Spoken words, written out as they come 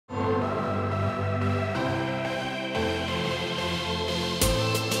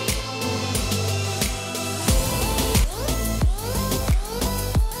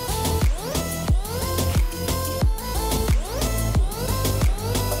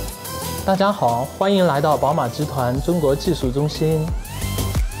大家好，欢迎来到宝马集团中国技术中心。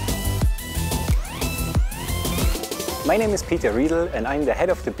My name is Peter Riedel and I'm the head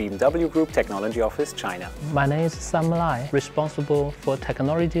of the BMW Group Technology Office, China. My name is Sam Lai, responsible for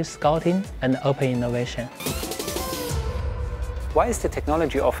technology scouting and open innovation. Why is the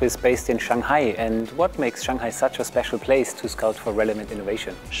Technology Office based in Shanghai and what makes Shanghai such a special place to scout for relevant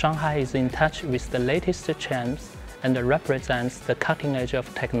innovation? Shanghai is in touch with the latest trends and represents the cutting edge of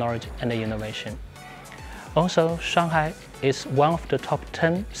technology and innovation. Also, Shanghai is one of the top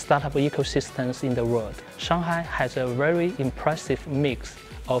 10 startup ecosystems in the world. Shanghai has a very impressive mix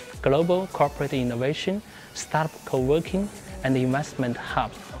of global corporate innovation, startup co-working, and investment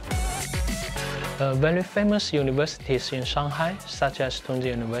hubs. Very famous universities in Shanghai, such as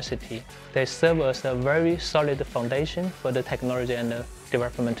Tongji University, they serve as a very solid foundation for the technology and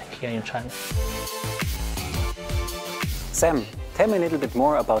development here in China. Sam, tell me a little bit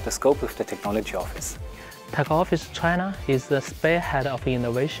more about the scope of the Technology Office. Tech Office China is the spearhead of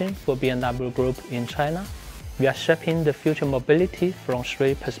innovation for BMW Group in China. We are shaping the future mobility from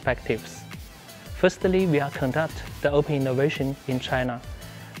three perspectives. Firstly, we are conduct the open innovation in China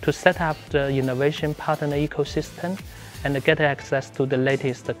to set up the innovation partner ecosystem and get access to the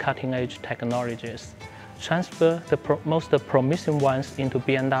latest cutting-edge technologies. Transfer the most promising ones into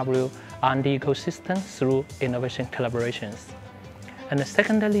BMW R&D ecosystem through innovation collaborations. And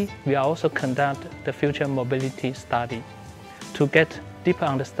secondly, we also conduct the future mobility study to get deeper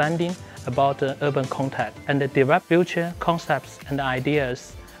understanding about the urban context and develop future concepts and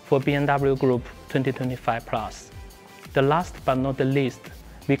ideas for BMW Group 2025+. The last but not the least,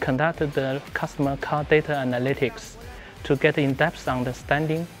 we conducted the customer car data analytics to get in-depth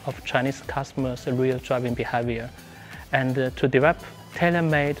understanding of Chinese customers' real driving behavior and to develop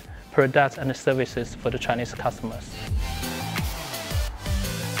tailor-made products and services for the Chinese customers.